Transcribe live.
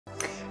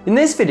In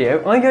this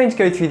video, I'm going to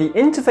go through the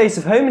interface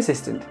of Home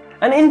Assistant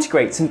and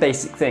integrate some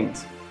basic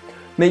things.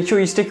 Make sure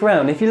you stick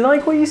around. If you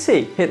like what you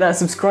see, hit that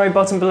subscribe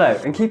button below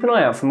and keep an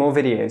eye out for more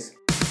videos.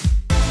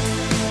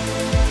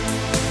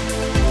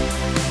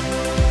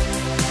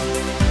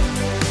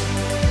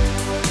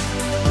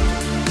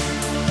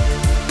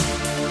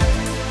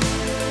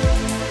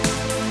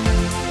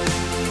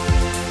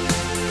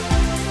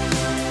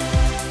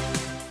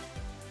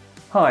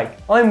 Hi,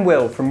 I'm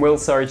Will from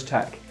Surridge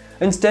Tech,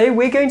 and today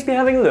we're going to be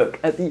having a look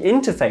at the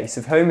interface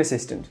of Home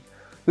Assistant,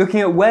 looking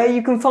at where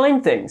you can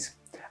find things,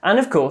 and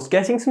of course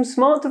getting some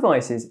smart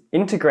devices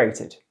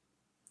integrated.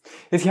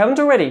 If you haven't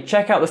already,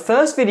 check out the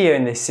first video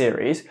in this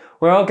series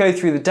where I'll go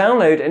through the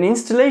download and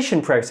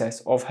installation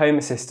process of Home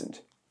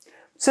Assistant.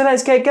 So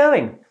let's get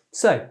going.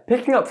 So,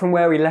 picking up from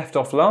where we left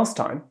off last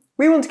time,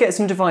 we want to get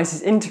some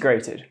devices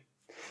integrated.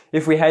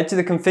 If we head to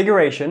the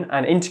configuration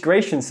and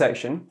integration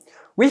section,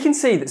 we can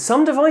see that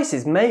some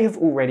devices may have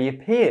already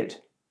appeared.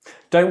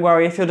 Don't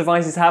worry if your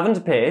devices haven't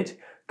appeared,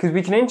 because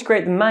we can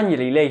integrate them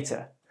manually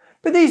later,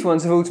 but these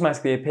ones have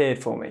automatically appeared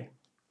for me.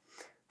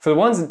 For the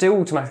ones that do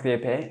automatically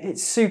appear,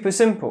 it's super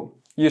simple.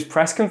 You just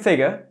press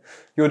configure,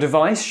 your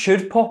device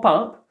should pop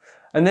up,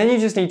 and then you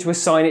just need to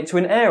assign it to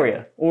an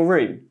area or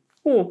room,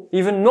 or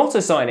even not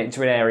assign it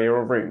to an area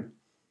or room.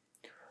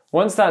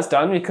 Once that's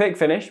done, we click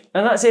finish,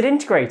 and that's it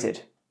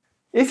integrated.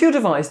 If your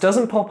device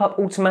doesn't pop up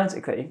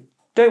automatically,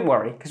 don't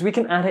worry, because we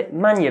can add it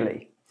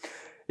manually.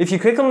 If you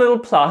click on the little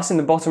plus in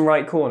the bottom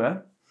right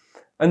corner,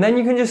 and then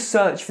you can just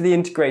search for the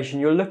integration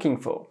you're looking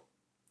for.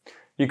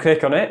 You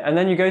click on it, and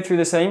then you go through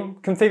the same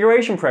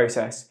configuration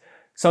process.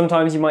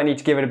 Sometimes you might need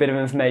to give it a bit of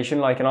information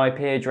like an IP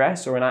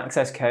address or an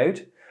access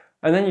code,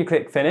 and then you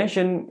click finish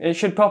and it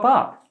should pop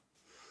up.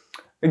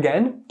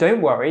 Again,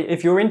 don't worry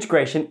if your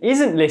integration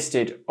isn't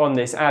listed on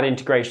this add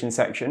integration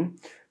section,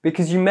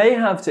 because you may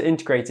have to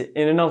integrate it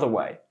in another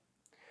way.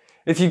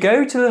 If you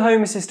go to the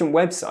Home Assistant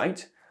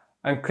website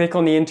and click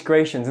on the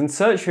integrations and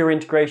search for your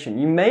integration,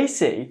 you may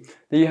see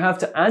that you have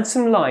to add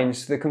some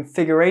lines to the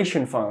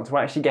configuration file to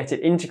actually get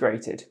it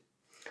integrated.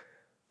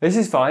 This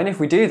is fine. If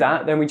we do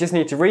that, then we just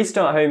need to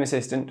restart Home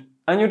Assistant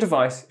and your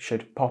device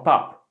should pop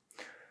up.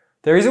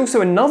 There is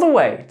also another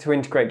way to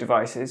integrate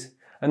devices,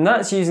 and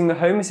that's using the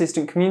Home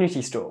Assistant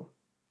Community Store.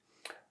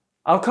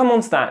 I'll come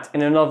on to that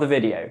in another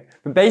video,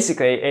 but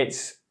basically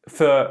it's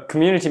for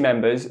community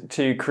members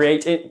to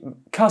create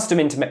custom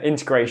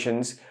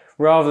integrations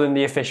rather than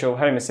the official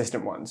Home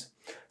Assistant ones.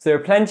 So there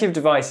are plenty of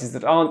devices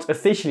that aren't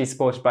officially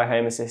supported by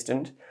Home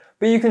Assistant,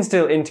 but you can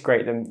still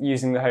integrate them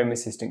using the Home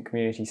Assistant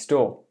Community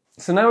Store.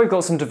 So now we've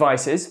got some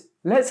devices,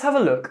 let's have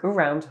a look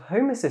around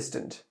Home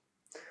Assistant.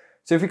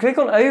 So if we click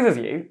on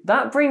Overview,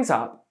 that brings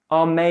up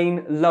our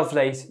main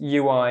Lovelace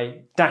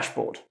UI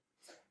dashboard.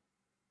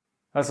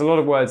 That's a lot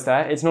of words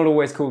there. It's not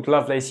always called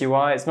Lovelace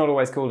UI, it's not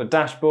always called a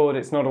dashboard,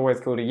 it's not always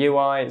called a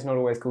UI, it's not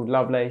always called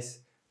Lovelace,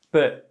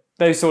 but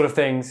those sort of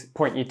things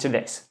point you to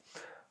this.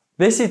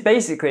 This is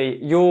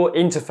basically your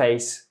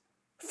interface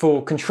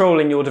for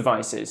controlling your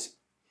devices.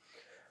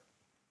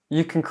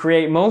 You can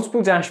create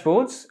multiple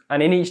dashboards,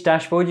 and in each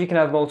dashboard you can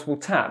have multiple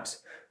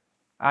tabs.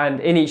 And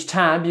in each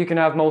tab you can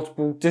have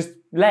multiple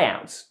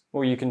layouts,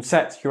 or you can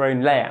set your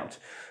own layout.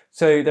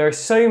 So there are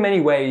so many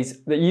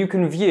ways that you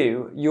can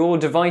view your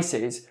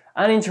devices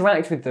and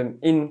interact with them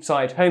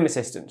inside Home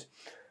Assistant.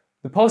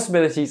 The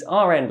possibilities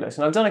are endless,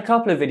 and I've done a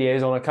couple of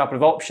videos on a couple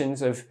of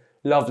options of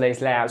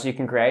Lovelace layouts you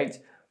can create,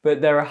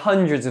 but there are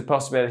hundreds of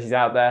possibilities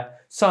out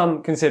there,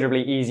 some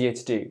considerably easier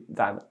to do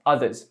than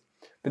others.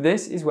 But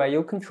this is where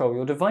you'll control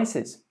your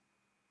devices.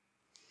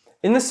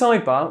 In the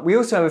sidebar, we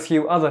also have a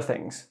few other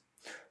things.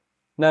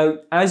 Now,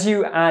 as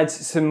you add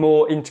some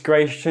more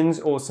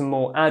integrations or some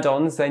more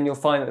add-ons, then you'll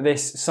find that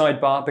this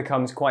sidebar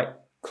becomes quite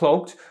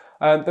clogged,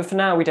 but for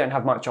now we don't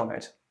have much on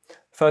it.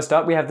 First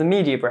up, we have the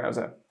media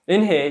browser.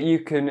 In here, you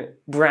can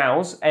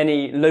browse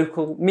any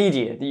local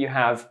media that you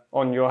have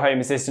on your Home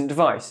Assistant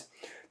device.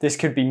 This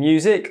could be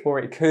music, or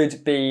it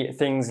could be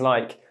things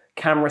like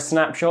camera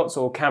snapshots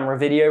or camera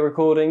video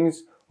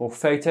recordings, or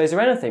photos,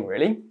 or anything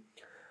really.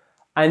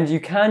 And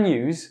you can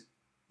use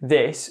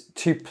this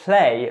to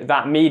play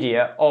that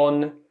media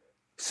on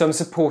some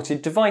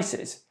supported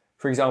devices.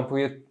 For example,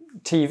 your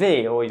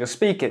TV or your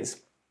speakers.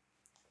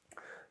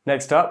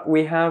 Next up,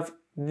 we have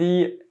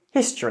the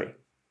history.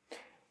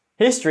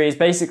 History is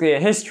basically a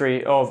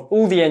history of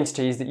all the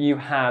entities that you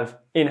have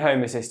in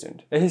Home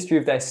Assistant, a history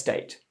of their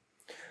state.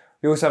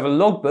 We also have a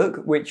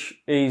logbook,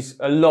 which is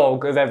a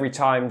log of every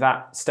time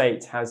that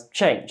state has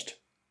changed.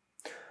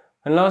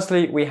 And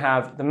lastly, we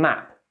have the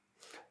map.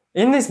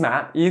 In this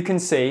map, you can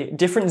see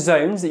different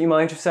zones that you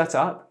might have set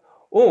up,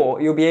 or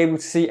you'll be able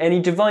to see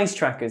any device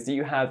trackers that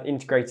you have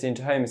integrated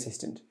into Home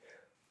Assistant.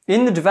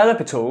 In the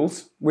developer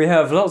tools, we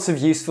have lots of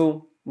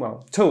useful,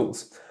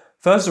 tools.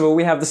 First of all,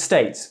 we have the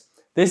states.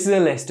 This is a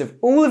list of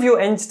all of your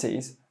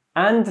entities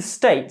and the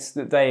states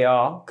that they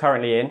are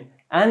currently in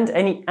and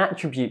any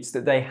attributes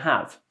that they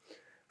have.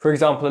 For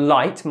example, a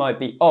light might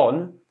be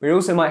on, but it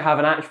also might have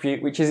an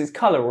attribute which is its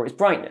colour or its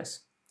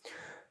brightness.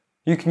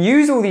 You can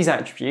use all these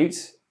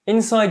attributes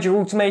inside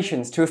your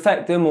automations to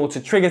affect them or to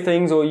trigger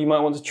things, or you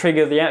might want to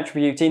trigger the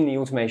attribute in the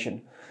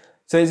automation.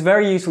 So it's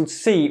very useful to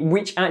see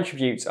which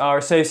attributes are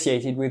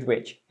associated with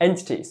which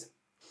entities.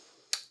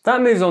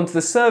 That moves on to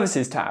the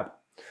Services tab.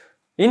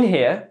 In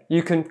here,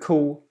 you can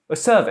call a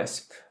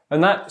service,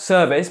 and that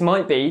service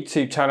might be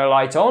to turn a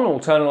light on or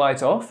turn a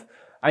light off,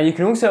 and you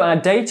can also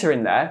add data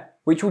in there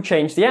which will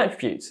change the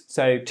attributes,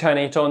 so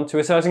turning it on to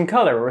a certain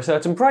colour or a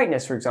certain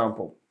brightness, for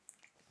example.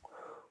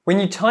 When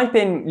you type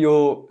in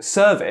your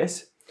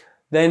service,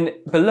 then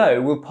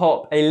below will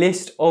pop a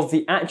list of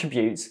the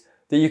attributes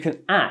that you can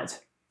add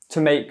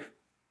to make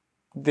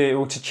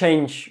or to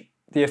change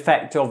the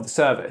effect of the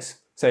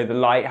service. So the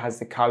light has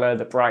the colour,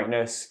 the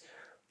brightness,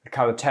 the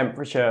colour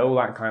temperature, all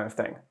that kind of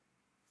thing.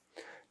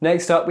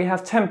 Next up we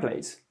have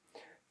templates.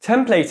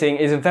 Templating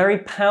is a very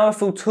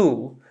powerful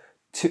tool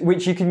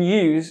which you can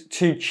use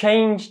to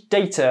change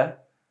data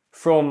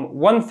from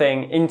one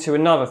thing into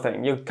another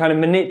thing. You're kind of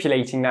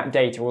manipulating that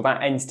data or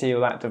that entity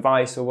or that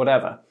device or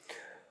whatever.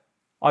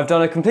 I've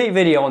done a complete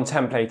video on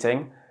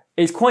templating.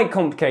 It's quite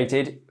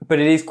complicated, but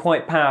it is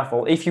quite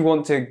powerful if you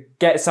want to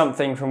get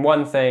something from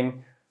one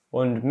thing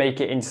and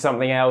make it into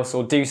something else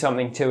or do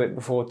something to it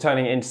before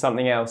turning it into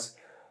something else.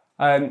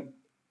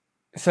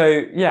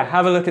 So yeah,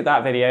 have a look at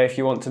that video if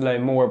you want to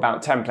learn more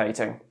about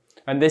templating.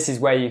 And this is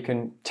where you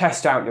can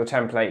test out your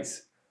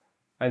templates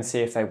and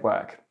see if they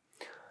work.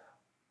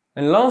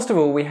 And last of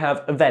all, we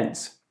have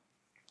events.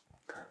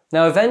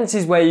 Now, events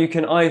is where you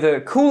can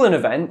either call an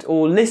event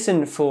or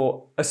listen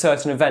for a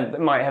certain event that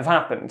might have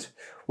happened,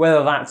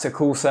 whether that's a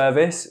call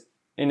service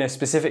in a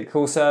specific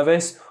call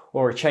service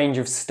or a change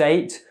of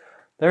state.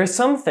 There are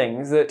some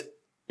things that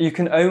you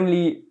can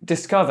only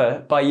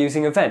discover by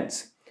using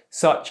events,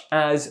 such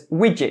as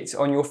widgets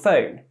on your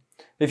phone.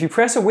 If you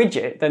press a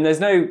widget, then there's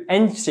no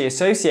entity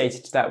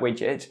associated to that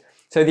widget.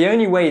 So the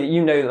only way that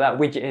you know that that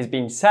widget has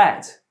been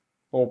set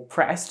or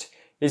pressed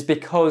is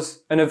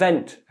because an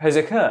event has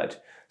occurred.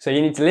 So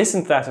you need to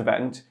listen to that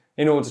event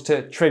in order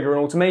to trigger an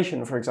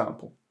automation, for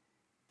example.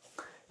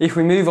 If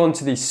we move on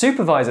to the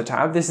Supervisor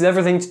tab, this is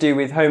everything to do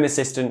with Home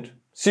Assistant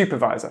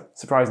Supervisor,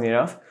 surprisingly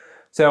enough.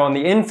 So on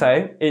the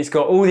info, it's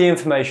got all the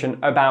information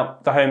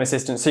about the Home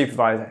Assistant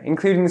Supervisor,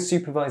 including the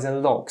Supervisor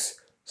logs,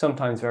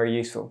 sometimes very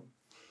useful.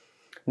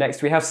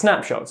 Next we have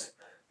snapshots.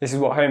 This is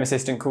what Home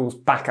Assistant calls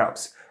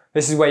backups.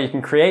 This is where you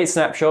can create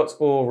snapshots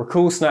or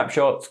recall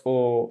snapshots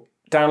or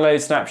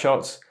download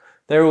snapshots.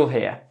 They're all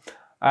here.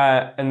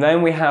 And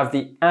then we have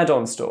the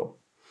add-on store.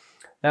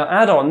 Now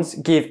add-ons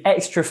give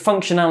extra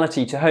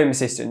functionality to Home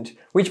Assistant,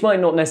 which might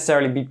not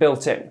necessarily be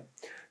built in.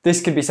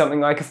 This could be something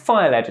like a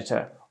file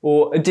editor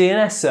or a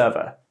DNS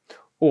server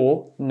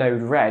or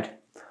Node-RED.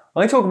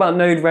 I talk about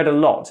Node-RED a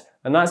lot,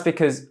 and that's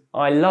because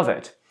I love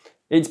it.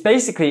 It's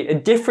basically a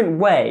different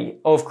way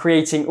of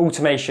creating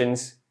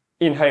automations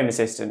in Home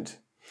Assistant.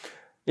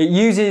 It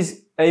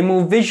uses a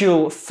more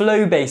visual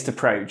flow-based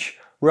approach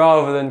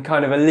rather than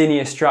kind of a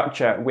linear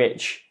structure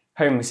which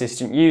Home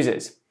Assistant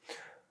uses.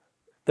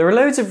 There are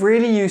loads of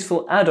really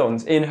useful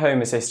add-ons in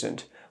Home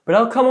Assistant, but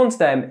I'll come onto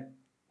them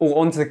or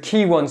onto the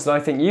key ones that I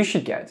think you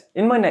should get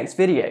in my next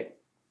video.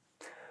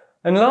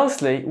 And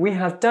lastly, we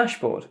have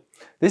Dashboard.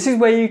 This is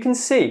where you can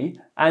see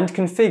and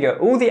configure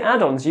all the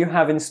add-ons you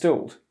have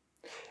installed.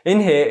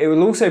 In here, it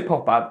will also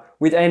pop up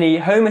with any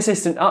Home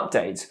Assistant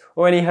updates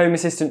or any Home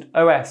Assistant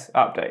OS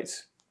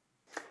updates.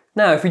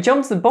 Now, if we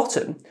jump to the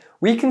bottom,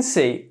 we can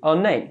see our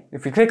name.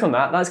 If we click on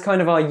that, that's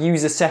kind of our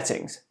user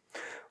settings.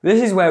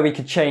 This is where we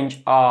could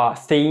change our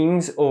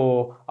themes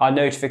or our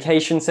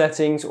notification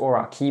settings or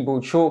our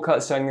keyboard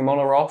shortcuts, turning them on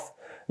or off.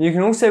 You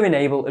can also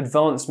enable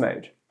advanced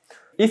mode.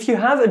 If you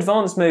have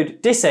advanced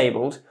mode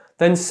disabled,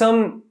 then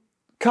some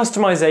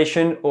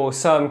customization or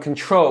some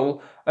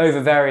control over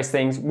various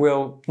things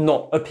will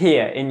not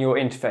appear in your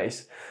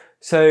interface.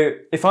 So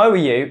if I were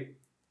you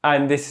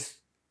and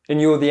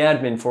you're the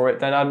admin for it,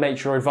 then I'd make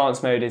sure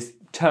advanced mode is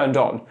turned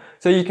on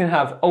so you can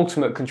have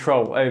ultimate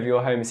control over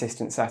your Home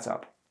Assistant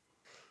setup.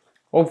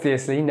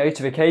 Obviously,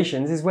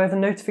 notifications is where the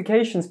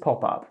notifications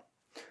pop up.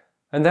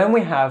 And then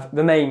we have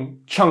the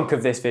main chunk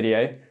of this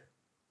video,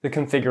 the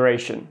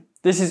configuration.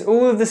 This is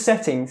all of the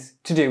settings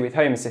to do with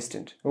Home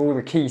Assistant, all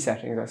the key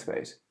settings, I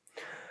suppose.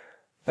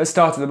 Let's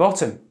start at the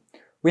bottom.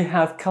 We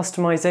have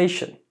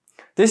customization.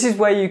 This is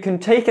where you can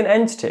take an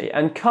entity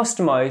and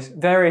customize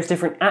various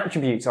different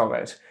attributes of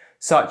it,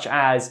 such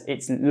as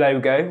its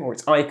logo or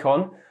its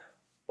icon,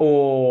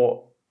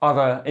 or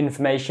other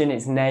information,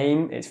 its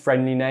name, its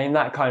friendly name,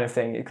 that kind of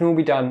thing. It can all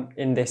be done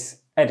in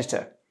this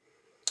editor.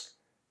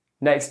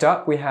 Next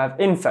up, we have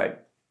info.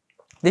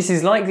 This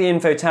is like the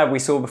info tab we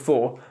saw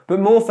before, but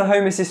more for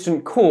Home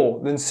Assistant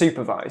core than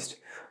supervised.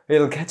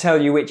 It'll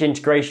tell you which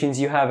integrations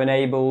you have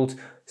enabled,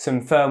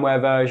 some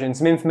firmware versions,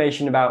 some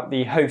information about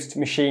the host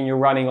machine you're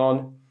running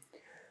on.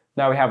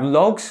 Now we have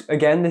logs.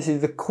 Again, this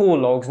is the core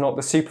logs, not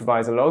the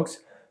supervisor logs,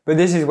 but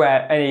this is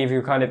where any of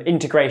your kind of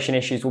integration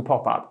issues will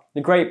pop up.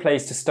 A great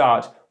place to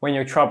start when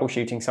you're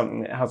troubleshooting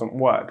something that hasn't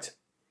worked.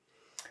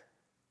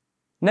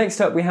 Next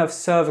up, we have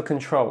server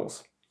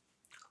controls.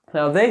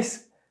 Now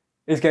this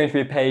is going to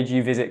be a page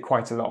you visit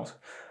quite a lot.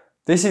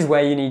 This is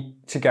where you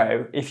need to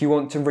go if you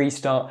want to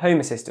restart Home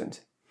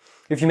Assistant.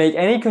 If you make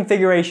any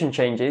configuration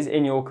changes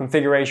in your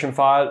configuration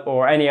file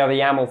or any other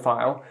YAML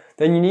file,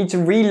 then you need to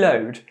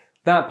reload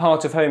that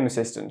part of Home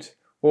Assistant.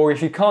 Or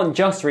if you can't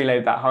just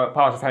reload that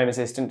part of Home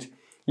Assistant,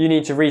 you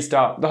need to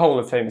restart the whole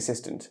of Home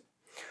Assistant.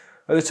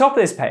 At the top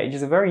of this page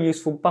is a very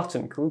useful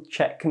button called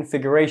Check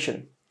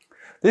Configuration.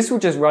 This will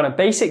just run a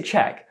basic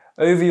check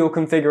over your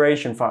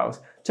configuration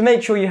files to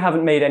make sure you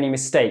haven't made any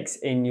mistakes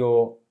in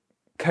your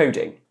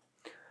coding.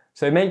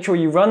 So make sure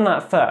you run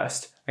that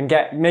first and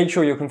make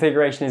sure your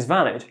configuration is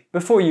valid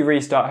before you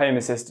restart Home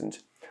Assistant.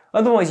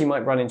 Otherwise you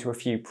might run into a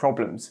few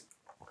problems.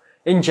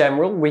 In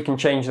general, we can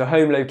change the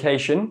home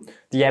location,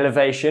 the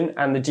elevation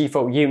and the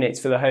default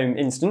units for the home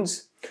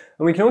instance,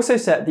 and we can also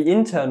set the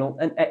internal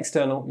and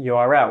external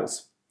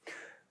URLs.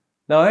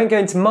 Now I won't go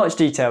into much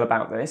detail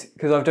about this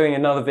because I'm doing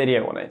another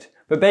video on it,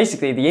 but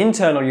basically the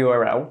internal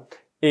URL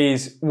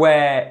is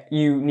where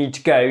you need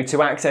to go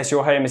to access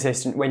your Home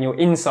Assistant when you're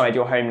inside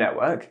your home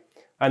network,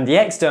 and the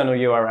external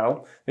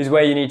URL is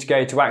where you need to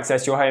go to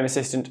access your Home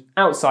Assistant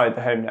outside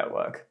the home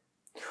network.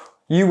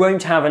 You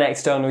won't have an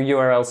external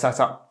URL set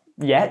up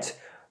yet,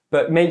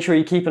 but make sure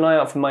you keep an eye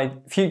out for my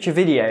future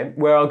video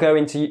where I'll go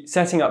into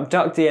setting up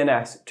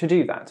DuckDNS to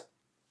do that.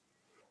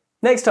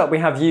 Next up we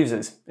have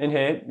users. In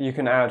here you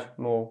can add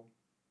more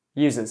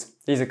users.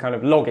 These are kind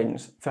of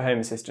logins for Home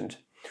Assistant.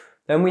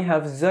 Then we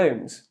have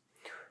zones.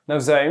 Now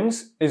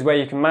zones is where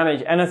you can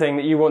manage anything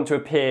that you want to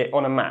appear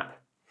on a map.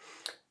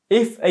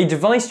 If a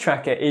device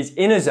tracker is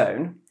in a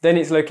zone, then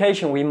its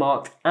location will be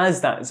marked as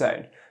that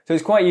zone. So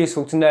it's quite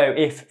useful to know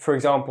if, for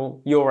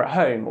example, you're at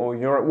home or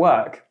you're at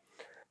work.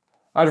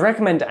 I'd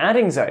recommend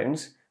adding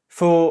zones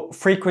for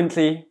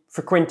frequently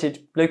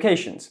frequented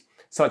locations,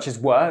 such as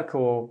work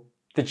or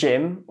the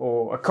gym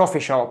or a coffee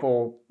shop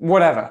or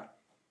whatever.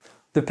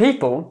 The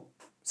people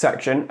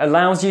section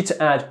allows you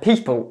to add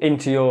people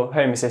into your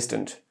Home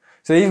Assistant.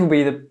 So these will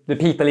be the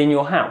people in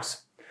your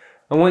house.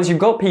 And once you've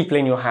got people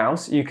in your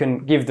house, you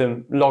can give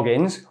them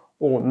logins,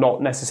 or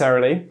not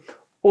necessarily,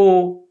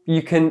 or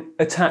you can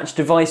attach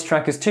device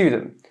trackers to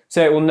them.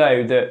 So it will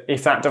know that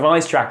if that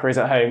device tracker is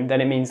at home, then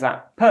it means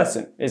that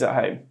person is at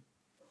home.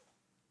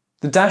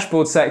 The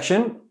dashboard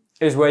section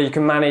is where you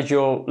can manage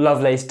your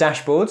Lovelace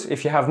dashboards.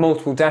 If you have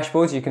multiple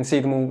dashboards, you can see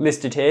them all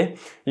listed here.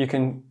 You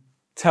can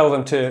tell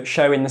them to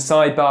show in the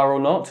sidebar or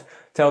not,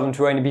 tell them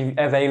to only be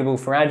available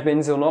for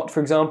admins or not,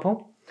 for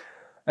example.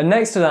 And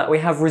next to that we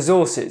have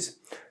resources.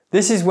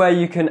 This is where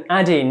you can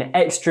add in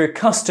extra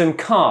custom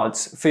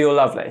cards for your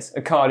Lovelace.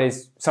 A card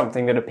is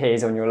something that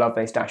appears on your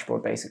Lovelace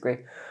dashboard basically.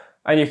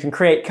 And you can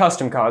create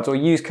custom cards or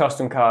use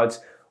custom cards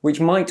which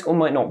might or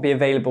might not be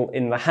available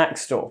in the Hack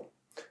Store.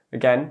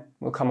 Again,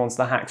 we'll come on to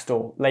the Hack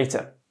Store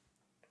later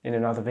in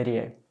another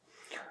video.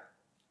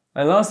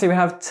 And lastly we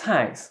have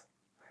tags.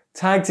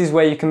 Tags is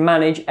where you can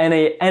manage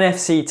any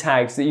NFC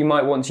tags that you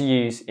might want to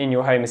use in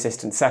your Home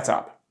Assistant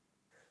setup.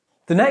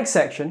 The next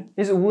section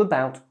is all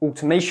about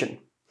automation.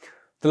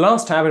 The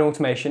last tab in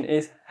automation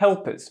is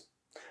helpers.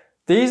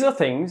 These are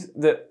things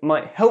that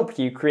might help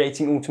you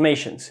creating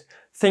automations.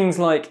 Things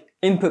like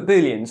input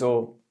booleans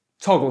or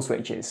toggle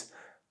switches,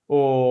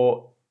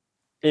 or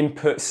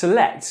input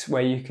selects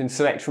where you can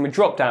select from a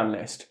drop-down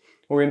list,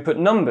 or input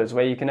numbers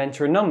where you can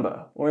enter a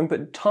number, or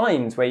input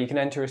times where you can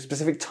enter a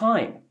specific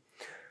time.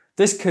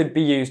 This could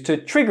be used to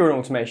trigger an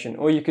automation,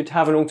 or you could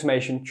have an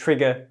automation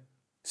trigger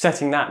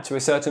setting that to a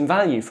certain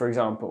value, for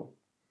example.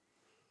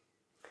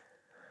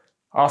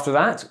 After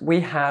that, we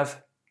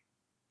have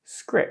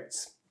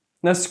scripts.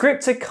 Now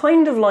scripts are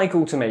kind of like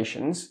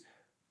automations,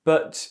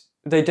 but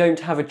they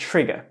don't have a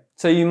trigger.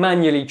 So you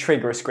manually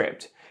trigger a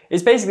script.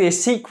 It's basically a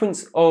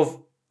sequence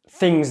of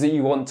things that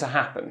you want to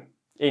happen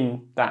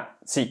in that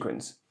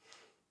sequence.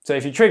 So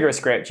if you trigger a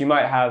script, you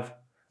might have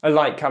a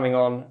light coming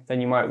on, then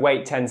you might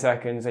wait 10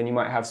 seconds, then you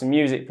might have some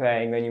music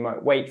playing, then you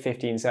might wait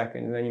 15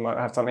 seconds, and then you might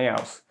have something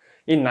else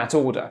in that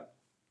order.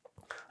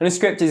 And a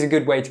script is a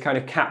good way to kind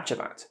of capture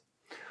that.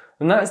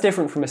 And that's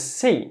different from a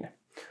scene,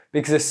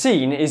 because a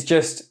scene is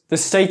just the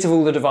state of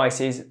all the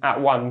devices at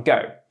one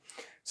go.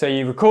 So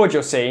you record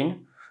your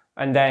scene,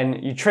 and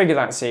then you trigger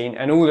that scene,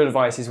 and all the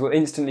devices will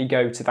instantly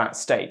go to that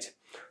state.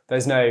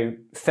 There's no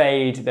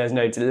fade, there's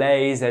no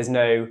delays, there's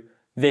no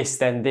this,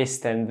 then this,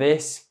 then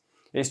this.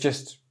 It's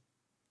just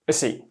a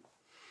scene.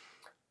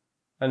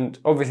 And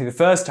obviously the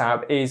first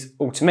tab is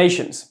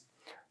automations.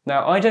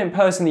 Now I don't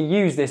personally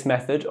use this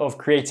method of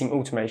creating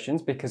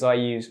automations because I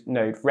use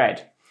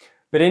Node-RED.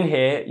 But in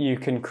here, you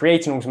can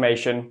create an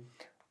automation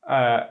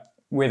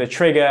with a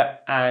trigger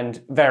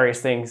and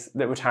various things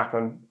that would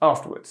happen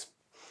afterwards.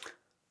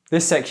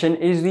 This section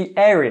is the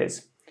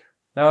areas.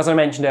 Now, as I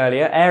mentioned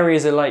earlier,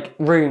 areas are like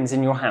rooms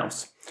in your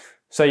house.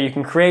 So you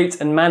can create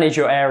and manage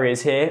your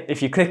areas here.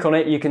 If you click on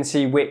it, you can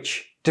see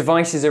which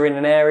devices are in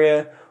an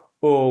area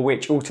or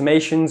which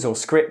automations or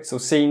scripts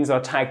or scenes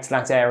are tagged to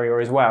that area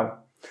as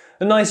well.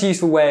 A nice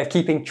useful way of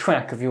keeping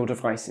track of your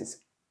devices.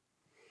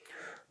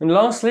 And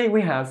lastly,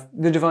 we have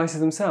the devices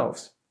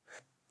themselves.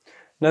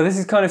 Now this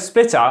is kind of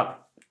split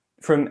up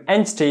from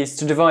entities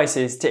to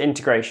devices to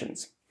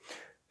integrations.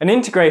 An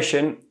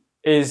integration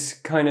is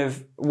kind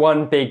of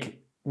one big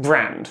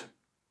brand,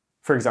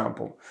 for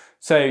example.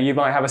 So you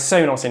might have a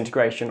Sonos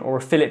integration or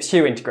a Philips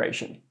Hue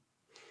integration.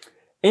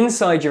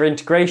 Inside your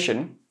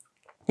integration,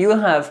 you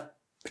will have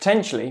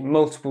potentially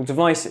multiple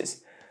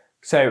devices.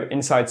 So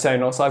inside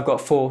Sonos, I've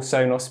got 4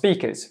 Sonos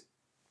speakers.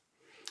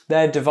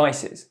 They're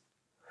devices.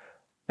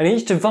 And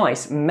each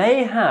device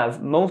may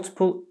have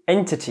multiple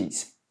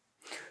entities.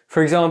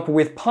 For example,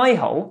 with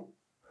Pi-hole,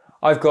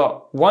 I've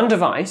got one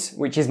device,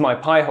 which is my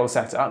Pi-hole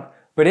setup,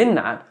 but in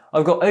that,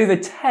 I've got over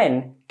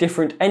 10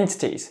 different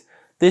entities.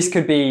 This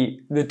could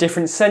be the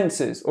different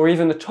sensors or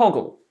even the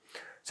toggle.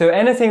 So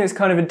anything that's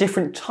kind of a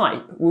different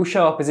type will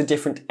show up as a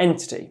different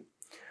entity.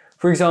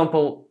 For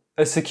example,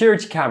 a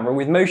security camera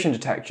with motion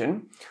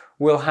detection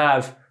will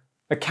have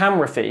a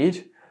camera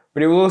feed,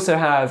 but it will also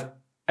have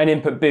an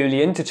input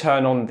boolean to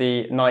turn on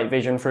the night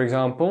vision, for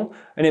example,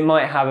 and it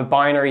might have a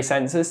binary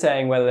sensor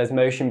saying whether there's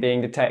motion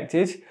being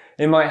detected.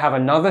 It might have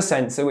another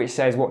sensor which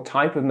says what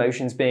type of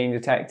motion is being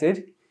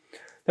detected.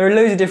 There are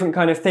loads of different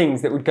kind of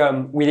things that would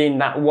go within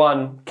that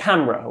one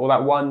camera or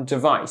that one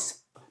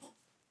device.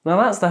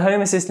 Now that's the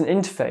Home Assistant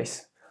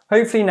interface.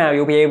 Hopefully now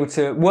you'll be able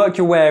to work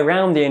your way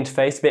around the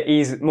interface a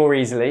bit more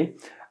easily,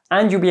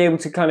 and you'll be able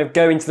to kind of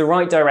go into the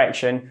right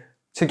direction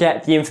to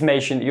get the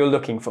information that you're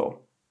looking for.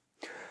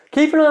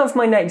 Keep an eye out for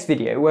my next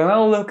video where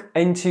I'll look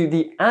into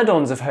the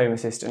add-ons of Home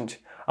Assistant.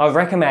 I'll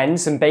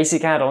recommend some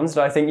basic add-ons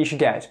that I think you should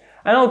get,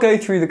 and I'll go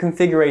through the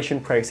configuration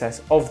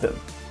process of them.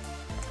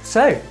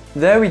 So,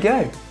 there we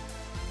go.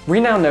 We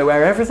now know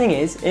where everything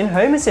is in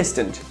Home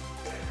Assistant.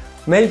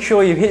 Make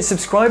sure you hit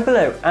subscribe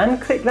below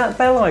and click that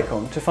bell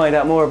icon to find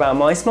out more about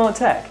my smart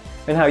tech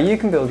and how you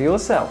can build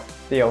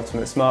yourself the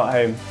ultimate smart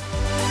home.